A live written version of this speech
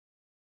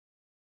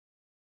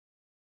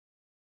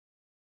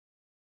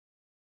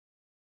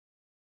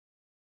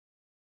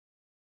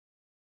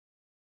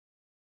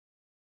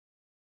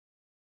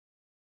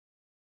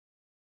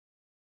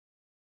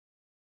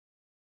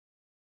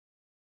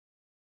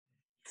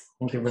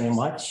Thank you very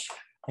much.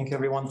 Thank you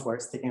everyone for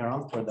sticking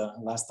around for the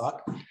last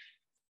talk.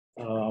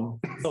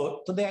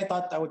 So today I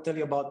thought I would tell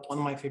you about one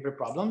of my favorite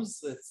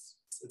problems.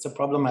 It's a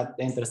problem at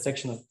the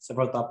intersection of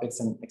several topics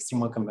in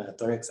extremal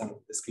combinatorics and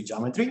discrete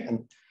geometry. And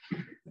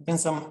there have been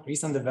some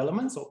recent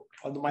developments, so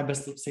I'll do my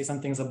best to say some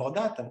things about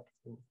that and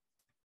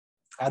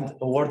add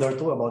a word or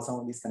two about some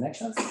of these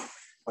connections,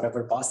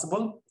 whatever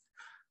possible.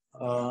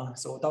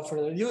 So without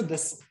further ado,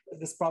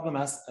 this problem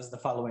asks the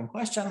following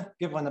question: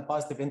 given a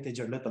positive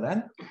integer little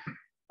n,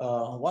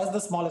 what's the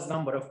smallest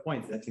number of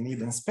points that you need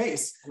in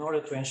space in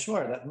order to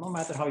ensure that no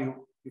matter how you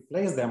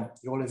place them,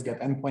 you always get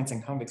n points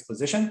in convex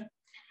position?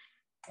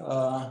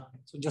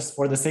 So just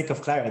for the sake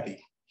of clarity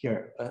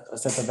here, a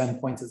set of n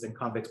points is in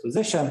convex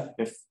position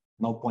if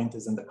no point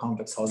is in the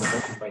convex hole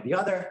divided by the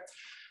other.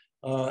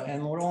 And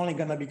we're only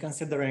going to be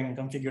considering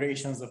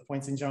configurations of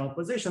points in general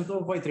position to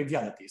avoid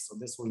triviality. So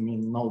this will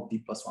mean no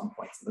d+1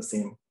 points in the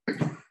same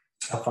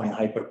affine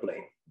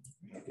hyperplane,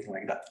 anything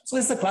like that. So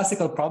it's a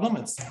classical problem.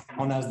 It's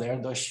known as the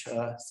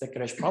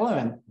Erdős-Szekeres problem.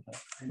 And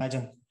I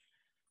imagine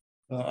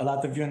a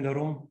lot of you in the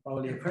room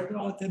probably have heard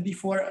about it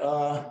before.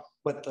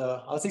 But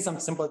I'll say some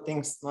simple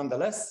things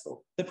nonetheless.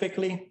 So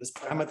typically, this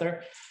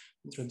parameter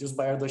introduced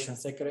by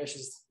Erdős-Szekeres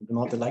is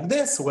denoted like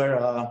this, where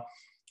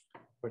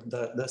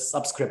the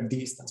subscript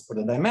d stands for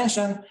the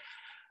dimension.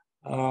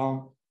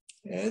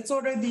 It's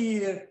already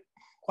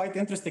quite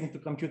interesting to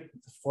compute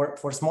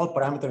for small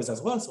parameters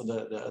as well. So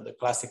the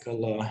classical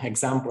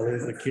example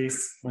is the case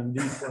when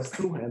d equals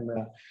 2 and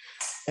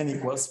n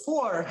equals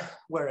 4,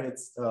 where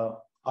it's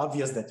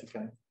obvious that you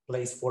can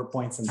place 4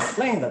 points in the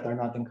plane that are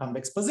not in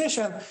convex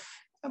position,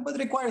 but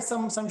requires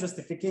some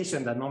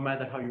justification that no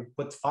matter how you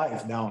put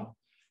 5 down,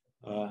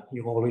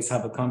 you always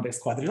have a convex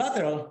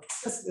quadrilateral.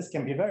 This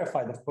can be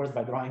verified, of course,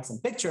 by drawing some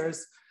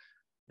pictures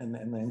and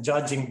then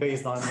judging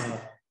based on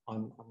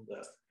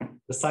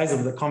the size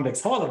of the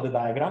convex hole of the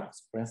diagram.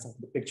 So for instance,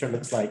 the picture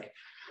looks like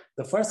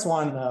the first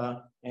one,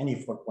 any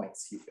 4 points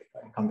you pick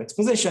in convex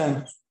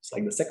position. It's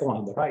like the second one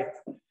on the right.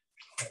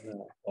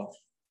 And,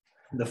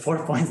 the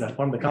 4 points that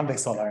form the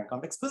convex hole are in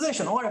convex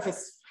position. Or if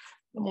it's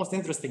the most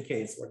interesting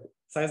case where the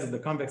size of the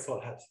convex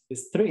hole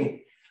is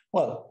 3,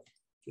 well,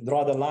 you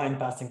draw the line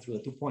passing through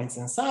the 2 points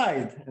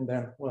inside, and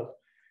then, well,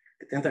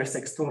 it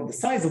intersects 2 of the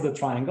sides of the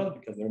triangle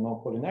because there are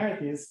no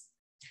polynarities.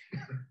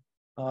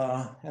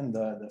 And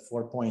the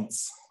 4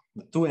 points,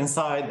 the 2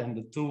 inside and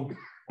the 2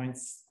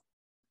 points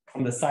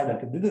on the side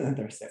that it didn't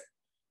intersect,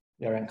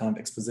 they're in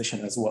convex position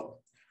as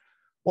well.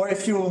 Or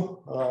if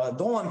you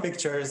don't want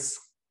pictures,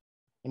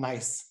 a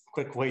nice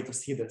quick way to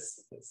see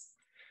this is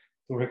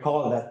to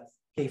recall that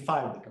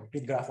K5, the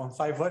complete graph on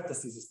 5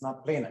 vertices, is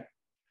not planar.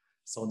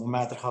 So no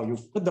matter how you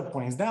put the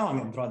points down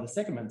and draw the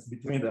segments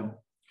between them,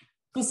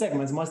 2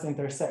 segments must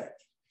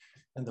intersect,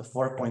 and the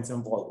 4 points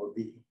involved will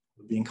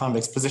be in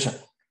convex position.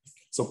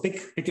 So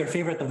pick your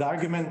favorite of the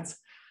argument,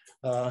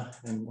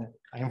 and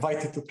I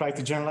invite you to try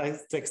to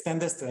generalize, to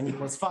extend this to n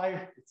equals 5.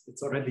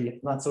 It's already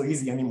not so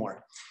easy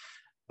anymore.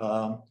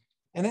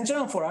 And in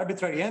general, for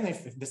arbitrary n,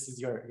 if this is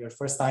your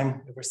first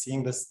time ever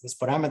seeing this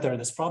parameter,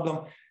 this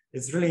problem,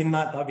 it's really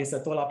not obvious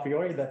at all a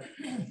priori that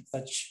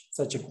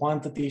such a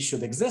quantity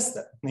should exist.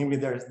 Namely,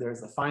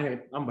 there's a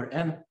finite number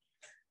n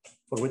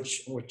for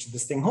which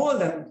this thing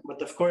holds,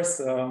 but of course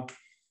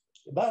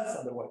it does.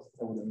 Otherwise,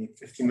 I wouldn't need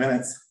 15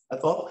 minutes at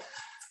all.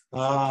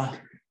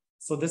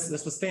 So this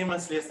was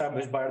famously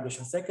established by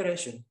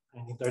Erdős-Szekeres in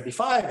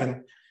 1935, and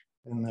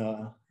in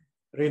a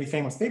really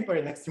famous paper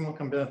in extremal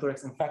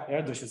combinatorics. In fact,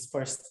 Erdős'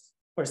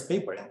 first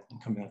paper in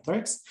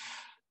combinatorics.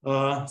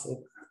 So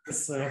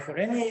this, for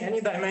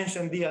any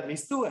dimension d at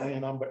least 2, any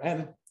number n,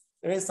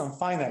 there is some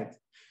finite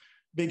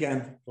big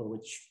N for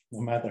which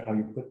no matter how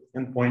you put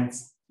n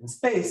points in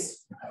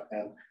space, you have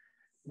n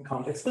in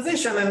convex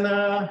position. And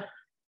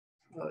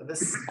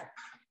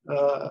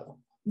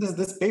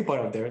this paper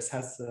of theirs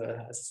has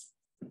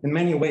in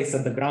many ways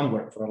set the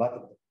groundwork for a lot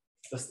of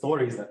the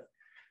stories that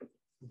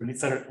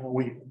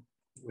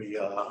we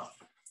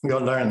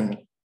all learn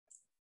in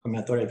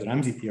combinatorics,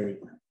 Ramsey theory,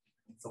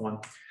 and so on.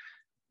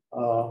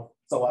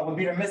 So I would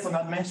be remiss to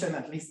not mention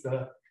at least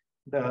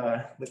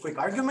the quick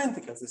argument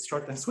because it's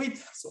short and sweet.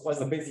 So what's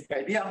the basic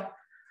idea?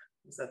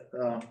 Is that,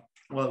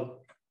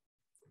 well,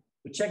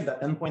 to check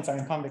that n points are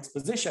in convex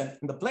position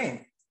in the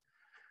plane,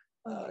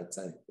 it's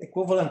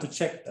equivalent to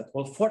check that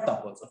all 4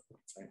 tuples of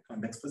points are in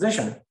convex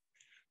position.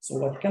 So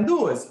what you can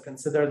do is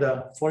consider the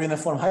 4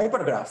 uniform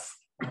hypergraph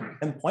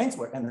n points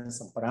where n is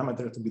some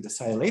parameter to be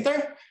decided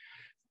later.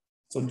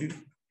 So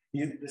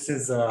this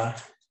is a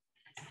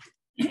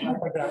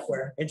hypergraph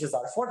where edges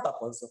are 4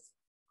 tuples of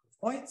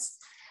points,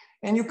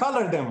 and you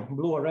color them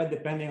blue or red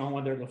depending on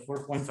whether the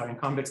 4 points are in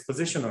convex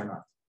position or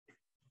not.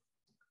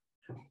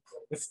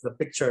 If the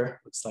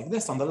picture looks like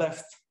this on the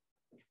left,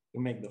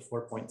 you make the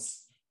 4 points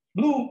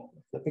blue.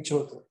 The picture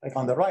looks like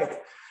on the right,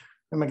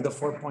 you make the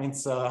 4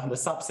 points the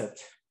subset.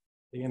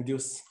 They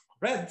induce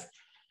red.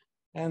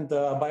 And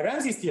by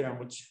Ramsey's theorem,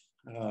 which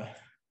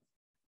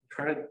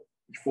heard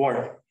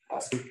before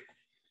last week,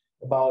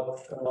 about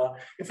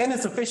if n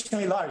is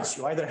sufficiently large,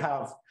 you either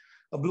have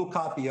a blue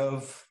copy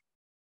of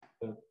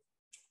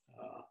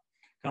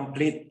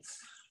complete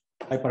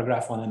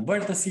hypergraph on n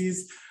vertices,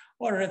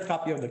 or a red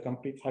copy of the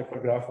complete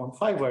hypergraph on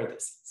 5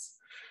 vertices.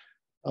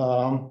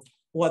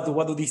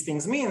 What do these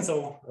things mean?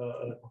 So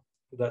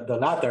the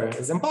latter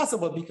is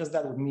impossible because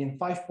that would mean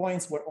 5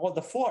 points where all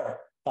the 4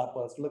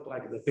 tuples look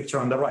like the picture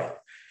on the right.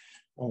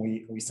 And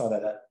we saw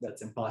that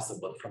that's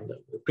impossible from the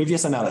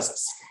previous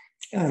analysis.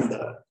 And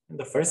in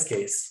the first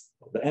case,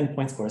 the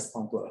endpoints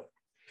correspond to a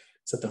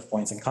set of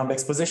points in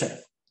convex position.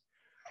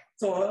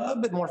 So a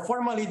bit more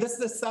formally, this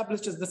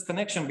establishes this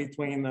connection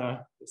between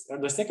this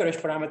Erdős-Szekeres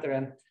parameter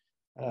and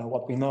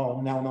what we now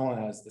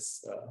know as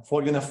this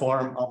 4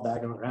 uniform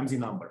off-diagonal Ramsey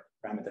number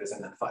parameters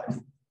in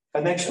N5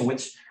 connection,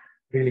 which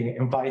really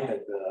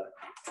invited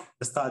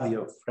the study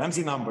of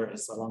Ramsey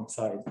numbers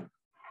alongside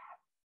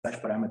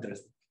such parameters,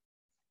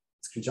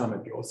 discrete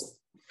geometry also.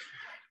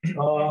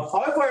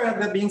 However,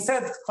 that being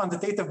said,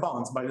 quantitative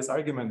bounds by this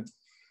argument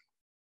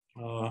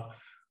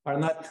are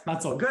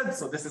not so good.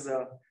 So this is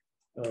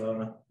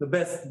the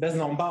best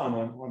known bound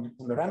on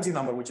the Ramsey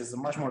number, which is a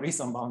much more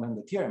recent bound than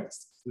the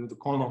theorems, the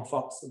Kolno,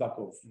 Fox,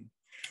 Sudakov,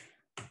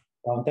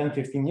 around 10,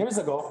 15 years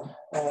ago.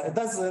 It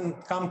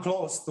doesn't come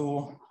close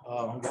to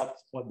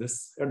what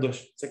this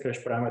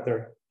Erdős-Szekeres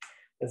parameter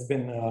has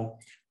been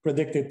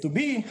predicted to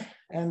be.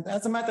 And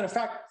as a matter of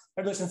fact,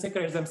 Erdős and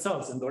Szekeres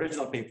themselves in the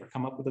original paper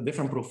come up with a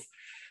different proof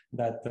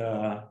that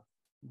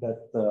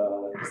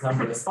this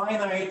number is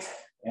finite,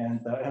 and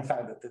in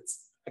fact that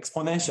it's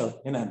exponential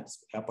in n. So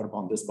we upper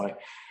bound this by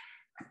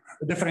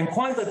a different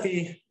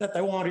quantity that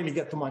I won't really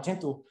get too much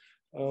into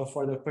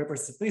for the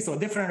purpose of this. So a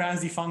different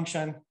Ramsey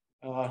function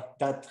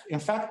that in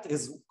fact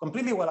is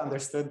completely well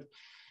understood.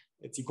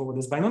 It's equal with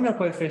this binomial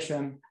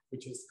coefficient,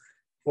 which is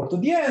 4 to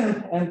the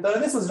n. And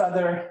this was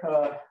rather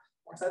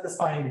more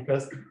satisfying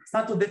because it's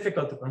not too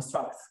difficult to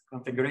construct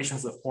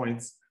configurations of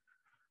points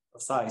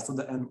of size to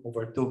the n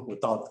over 2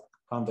 without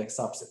convex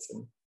subsets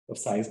of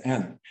size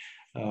n,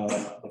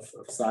 of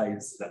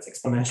size that's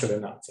exponential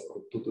or not, so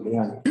 2 to the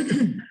n.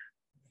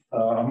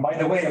 By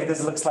the way,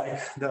 this looks like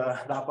the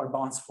upper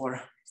bounds for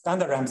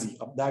standard Ramsey,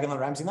 diagonal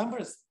Ramsey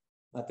numbers,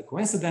 not a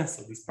coincidence,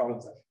 so these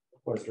problems are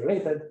of course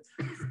related.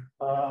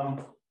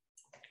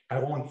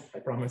 I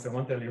promise I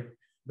won't tell you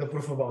the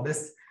proof about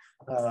this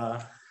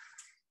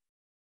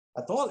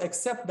at all,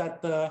 except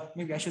that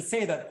maybe I should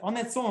say that on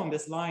its own,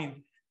 this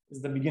line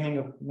is the beginning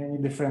of many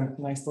different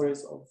nice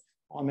stories of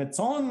on its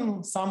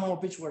own, some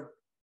of which were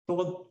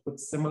told with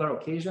similar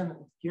occasion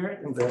here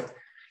in the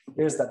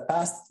years that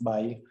passed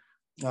by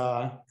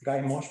Guy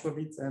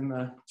Moshkovitz and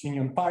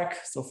Chinyon Park.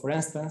 So for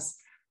instance,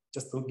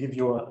 just to give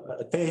you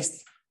a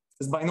taste,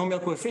 this binomial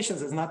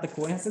coefficients is not a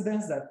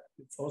coincidence that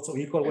it's also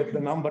equal with the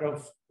number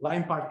of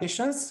line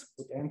partitions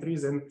with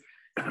entries in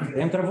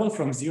the interval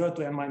from 0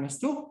 to n minus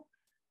 2.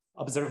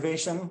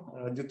 Observation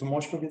due to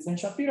Moshkovitz and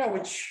Shapira,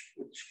 which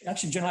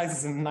actually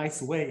generalizes in a nice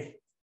way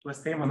to a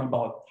statement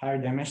about higher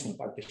dimensional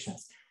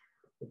partitions,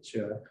 which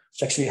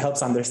actually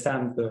helps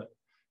understand the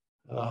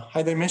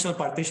high dimensional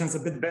partitions a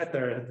bit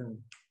better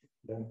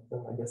than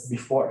I guess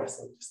before.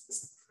 So just this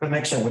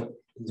connection with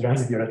the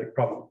Ramsey theoretic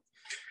problem.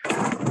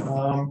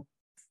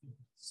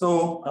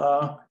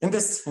 In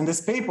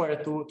this paper,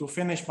 to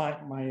finish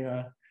my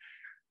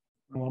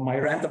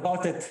rant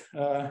about it,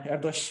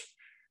 Erdős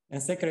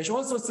and Szekeres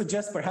also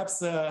suggest,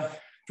 perhaps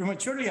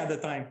prematurely at the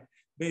time,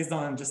 based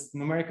on just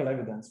numerical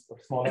evidence for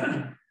small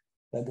n,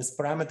 that this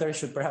parameter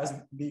should perhaps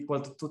be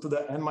equal to 2 to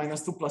the n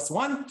minus 2 plus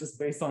 1, just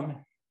based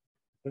on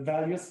the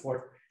values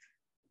for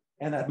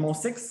n at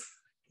most 6.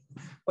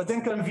 But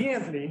then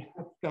conveniently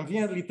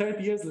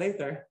 30 years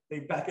later, they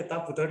back it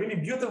up with a really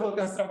beautiful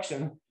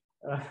construction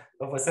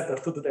of a set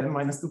of 2 to the n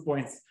minus 2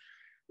 points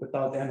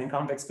without n in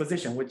convex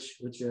position,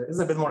 which is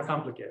a bit more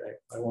complicated.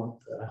 I won't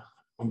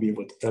be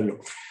able to tell you.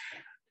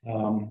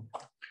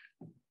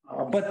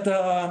 But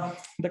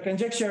the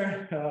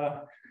conjecture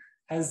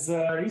has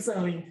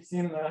recently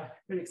seen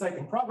very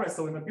exciting progress.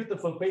 So in a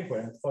beautiful paper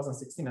in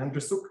 2016, Andrew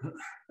Suk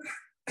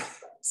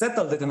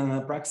settled it in an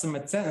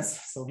approximate sense.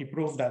 So he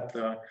proved that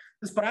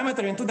this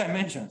parameter in 2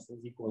 dimensions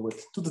is equal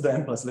with 2 to the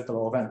n plus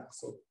little of n.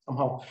 So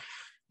somehow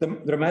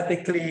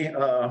dramatically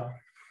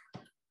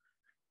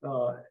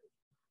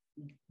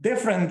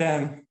different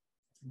than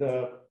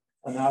the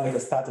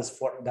analogous status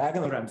for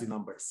diagonal Ramsey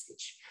numbers,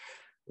 which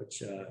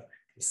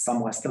is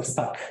somewhat still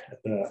stuck at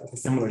a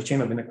similar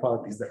chain of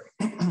inequalities there.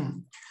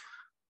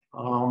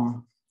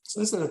 So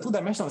this is a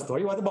 2-dimensional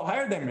story. What about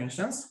higher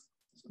dimensions?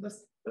 So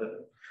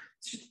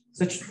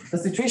the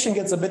situation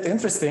gets a bit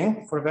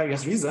interesting for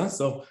various reasons.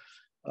 So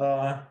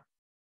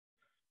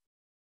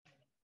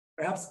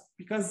perhaps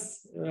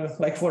because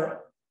like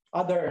for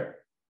other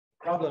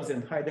problems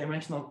in high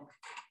dimensional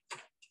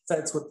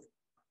sets with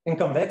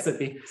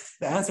inconvexity,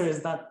 the answer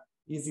is not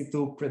easy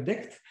to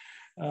predict.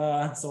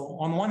 So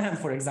on one hand,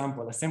 for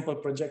example, a simple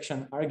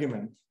projection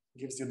argument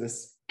gives you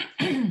this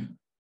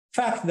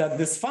fact that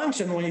this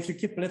function, well, if you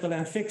keep little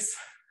n fixed,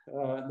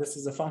 this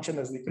is a function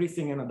that's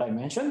decreasing in a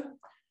dimension.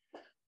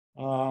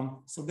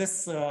 So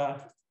this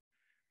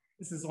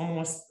is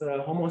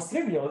almost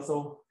trivial.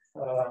 So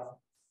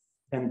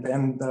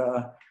and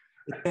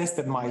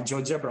tested my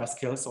GeoGebra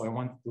skills, so I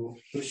want to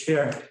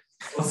share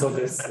also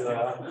this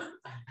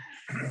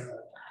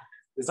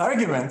this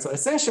argument. So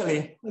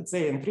essentially, let's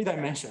say in 3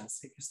 dimensions,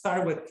 if you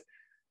start with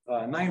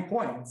 9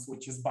 points,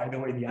 which is, by the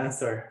way, the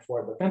answer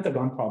for the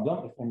pentagon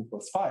problem, if n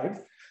equals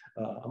 5,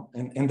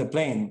 in the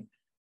plane,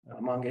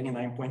 among any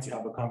 9 points, you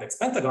have a convex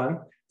pentagon.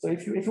 So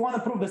if you want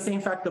to prove the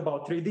same fact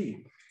about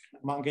 3D,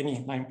 among any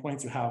 9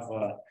 points, you have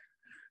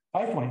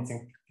 5 points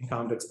in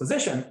convex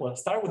position. Well,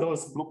 start with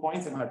those blue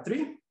points in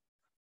R3,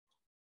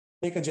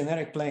 take a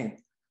generic plane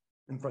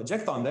and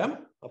project on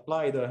them,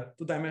 apply the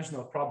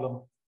 2-dimensional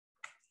problem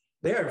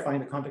there,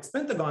 find the convex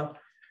pentagon,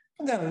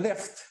 and then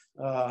lift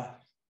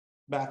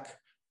back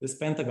this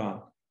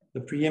pentagon,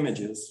 the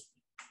pre-images,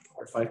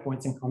 or 5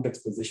 points in convex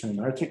position in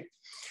R3.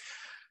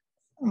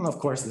 And of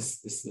course,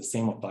 this the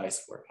same applies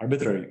for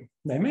arbitrary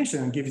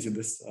dimension and gives you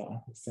this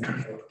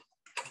simple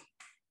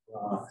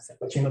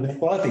chain of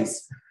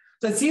inequalities.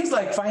 So it seems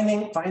like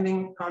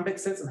finding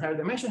convex sets in higher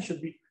dimension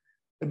should be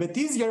a bit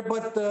easier,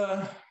 but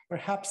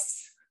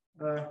perhaps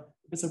a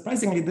bit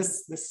surprisingly,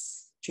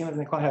 this chain of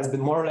inequality has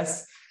been more or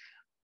less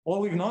all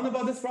we've known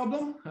about this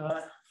problem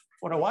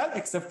for a while,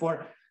 except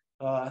for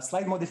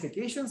slight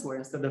modifications, where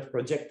instead of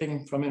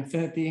projecting from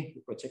infinity,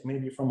 you project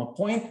maybe from a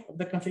point of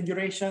the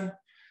configuration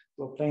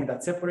to a plane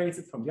that separates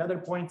it from the other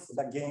point, so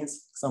that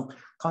gains some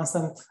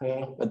constant,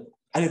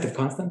 additive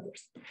constant.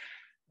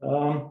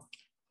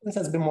 This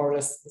has been more or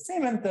less the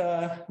same, and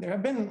there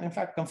have been, in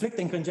fact,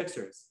 conflicting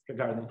conjectures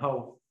regarding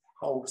how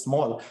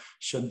small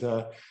should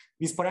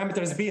these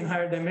parameters be in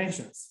higher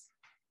dimensions.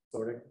 So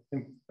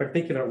in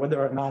particular,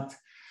 whether or not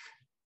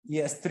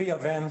ES3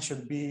 of n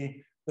should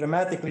be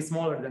dramatically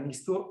smaller than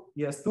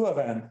ES2 of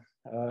n,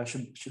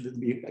 should it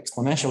be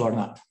exponential or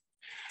not?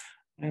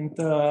 And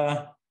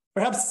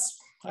perhaps,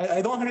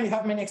 I don't really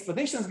have many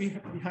explanations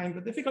behind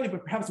the difficulty,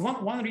 but perhaps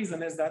one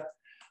reason is that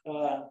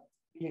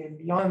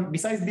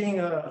besides being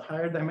a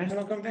higher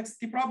dimensional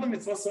complexity problem,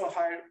 it's also a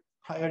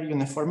higher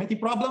uniformity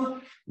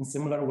problem. In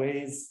similar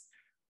ways,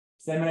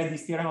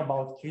 Semiradis theorem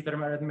about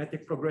k-term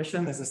arithmetic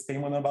progression is a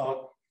statement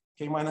about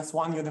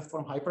k-1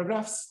 uniform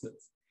hypergraphs.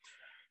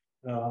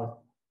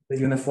 The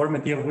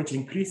uniformity of which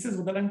increases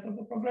with the length of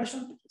the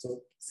progression.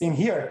 So same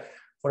here.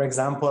 For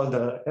example,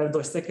 the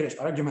Erdős-Szekeres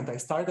argument I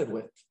started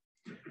with,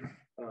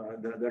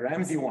 the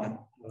Ramsey one,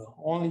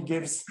 only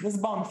gives this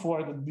bound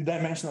for the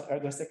d-dimensional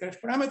Erdős-Szekeres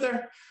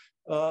parameter.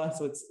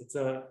 So it's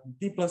a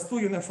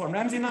d+2 uniform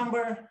Ramsey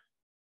number,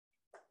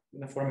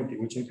 uniformity,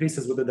 which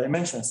increases with the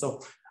dimension.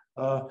 So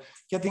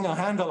getting a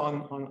handle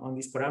on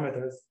these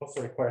parameters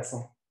also requires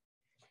some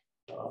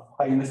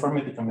high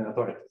uniformity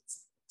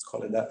combinatorics. Let's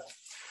call it that.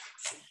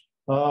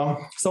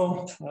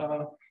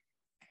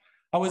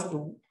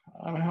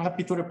 I'm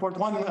happy to report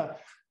one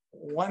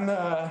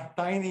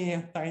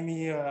tiny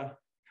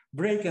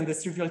break in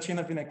this trivial chain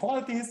of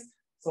inequalities.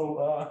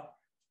 So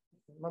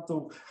not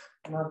too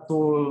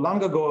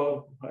long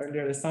ago,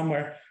 earlier this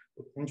summer,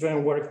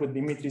 enjoying work with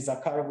Dimitri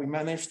Zakharov, we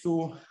managed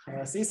to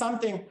see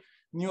something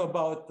new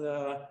about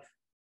the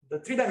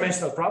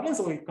 3-dimensional problem.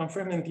 So we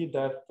confirmed indeed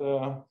that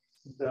the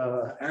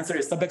answer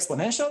is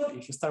sub-exponential.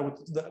 If you start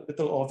with the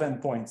little o of n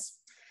points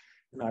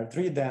in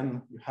R3,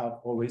 then you have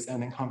always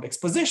n in convex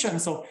position.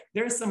 So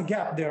there is some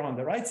gap there on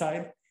the right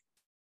side.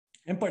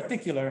 In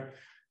particular,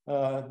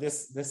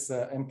 this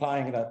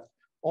implying that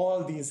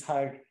all these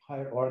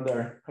higher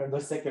order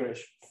Erdős-Szekeres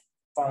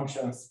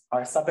functions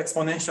are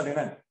sub-exponential in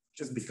n,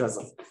 just because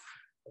of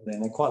the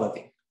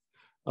inequality.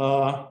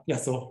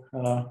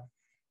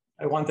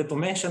 I wanted to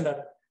mention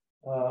that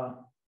I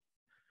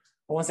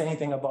won't say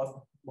anything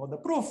about the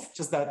proof,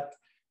 just that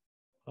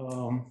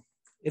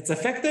it's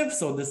effective.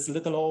 So this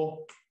little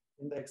o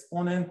in the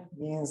exponent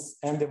means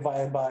n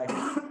divided by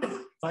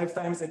 5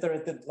 times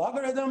iterated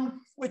logarithm,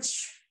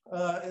 which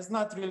is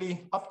not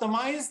really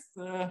optimized.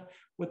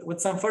 With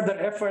some further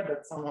effort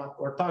that's somewhat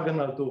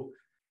orthogonal to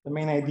the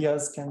main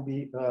ideas can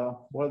be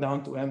boiled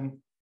down to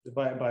n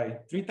divided by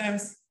 3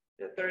 times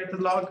iterated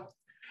log.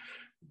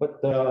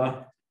 But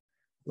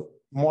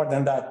more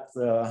than that,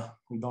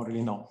 we don't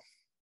really know.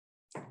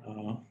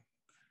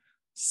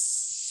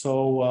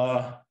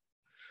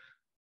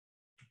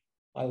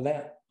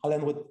 I'll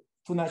end with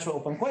 2 natural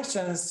open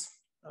questions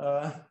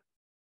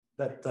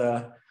that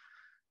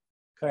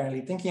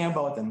currently thinking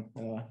about, and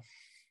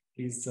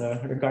please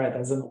regard it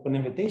as an open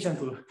invitation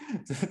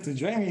to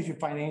join me if you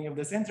find any of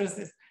this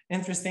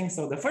interesting.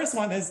 So the first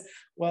one is,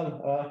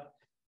 well,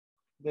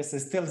 this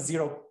is still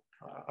zero.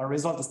 Our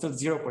result is still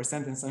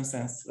 0% in some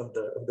sense of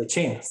the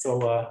chain.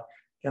 So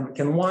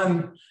can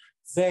one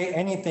say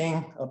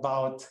anything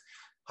about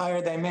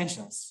higher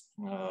dimensions?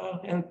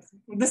 And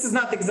this is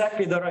not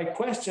exactly the right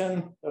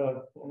question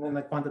in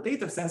a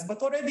quantitative sense,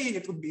 but already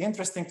it would be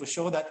interesting to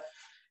show that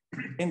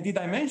in d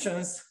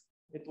dimensions,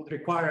 it would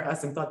require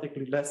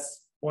asymptotically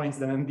less points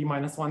than in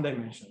d-1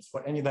 dimensions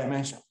for any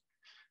dimension.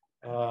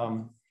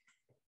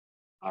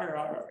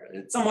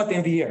 It's somewhat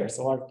in the air,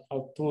 so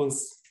our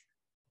tools,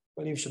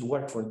 I believe, should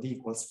work for d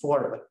equals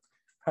 4, but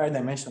higher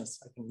dimensions,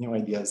 I think new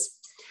ideas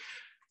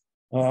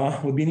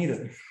would be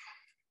needed.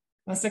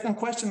 The second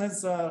question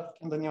is,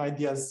 can the new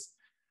ideas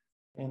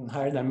in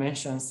higher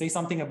dimensions say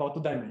something about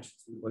 2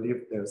 dimensions? We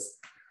believe there's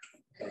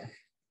a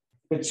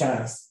good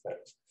chance that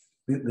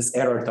this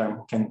error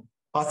term can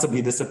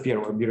possibly disappear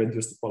or be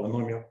reduced to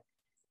polynomial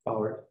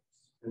power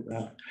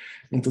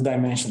in 2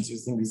 dimensions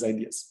using these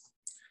ideas.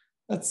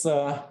 That's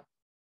all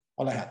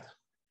I had.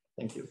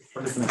 Thank you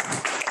for listening.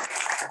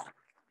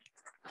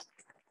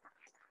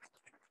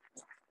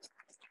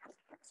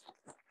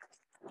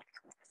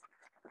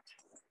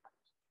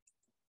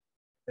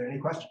 Are there any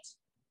questions?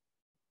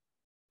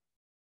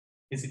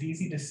 Is it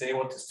easy to say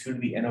what is 2 to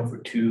the n over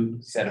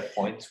 2 set of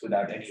points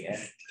without any n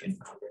in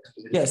convex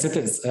position? Yes, it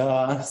is.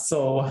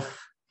 So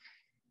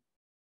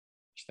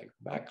take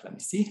back. Let me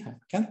see. I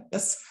can.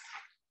 Yes.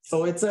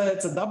 So it's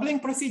a doubling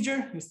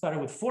procedure. You start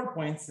with 4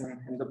 points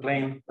in the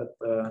plane, but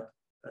they're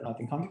not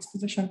in convex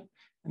position,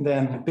 and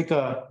then you pick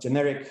a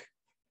generic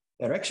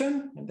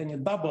direction, and then you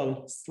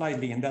double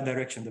slightly in that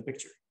direction the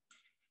picture.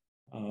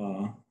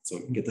 So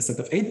you get a set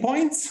of 8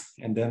 points,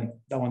 and then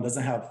that one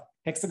doesn't have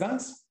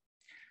hexagons.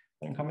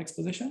 They're in convex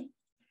position.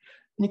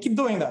 And you keep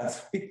doing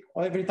that.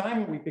 Every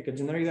time we pick a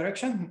generic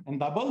direction and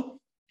double.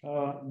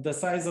 The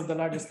size of the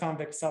largest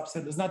convex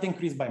subset does not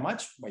increase by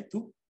much, by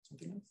 2,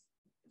 something else.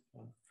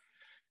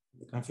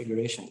 The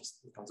configuration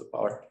becomes a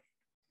power.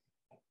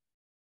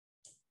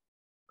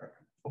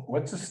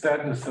 What's the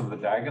status of the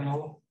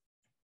diagonal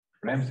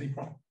Ramsey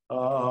problem?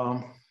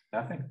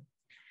 Nothing.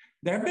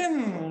 There have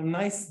been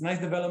nice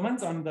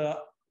developments on the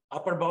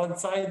upper bound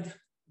side,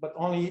 but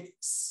only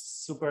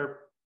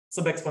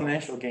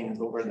sub-exponential gains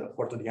over the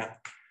 4 to the n.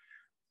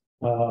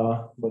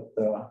 But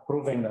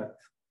proving that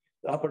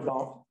the upper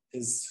bound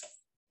is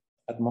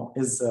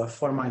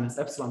 4 minus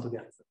epsilon to the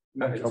n.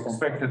 It's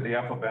expected the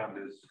upper bound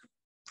is.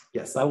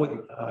 Yes, I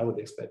would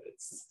expect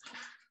it's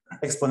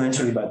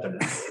exponentially better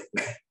than.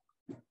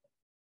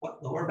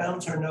 What lower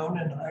bounds are known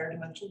in higher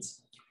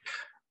dimensions?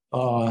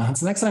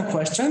 That's an excellent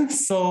question.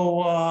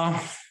 So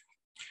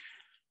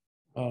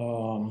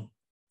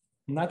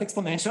not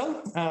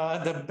exponential.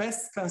 The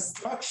best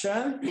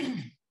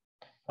construction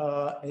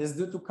is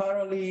due to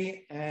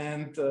Caroli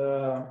and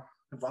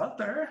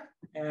Walter,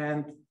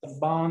 and the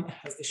bound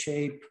has the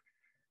shape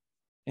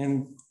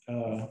in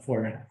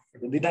for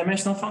the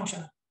d-dimensional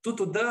function 2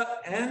 to the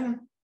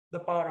n the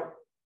power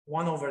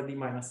 1 over d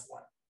minus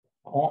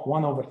 1,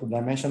 1 over 2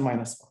 dimension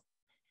minus 1.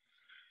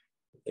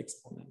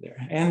 Exponent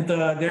there, and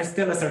there's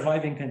still a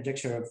surviving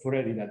conjecture of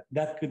Furedi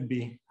that could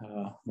be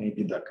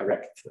maybe the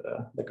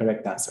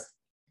correct answer.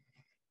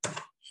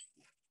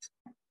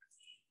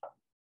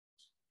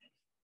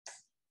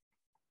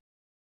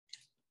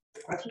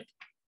 Question?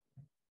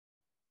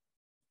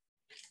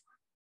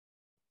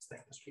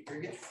 Thank the speaker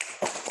again.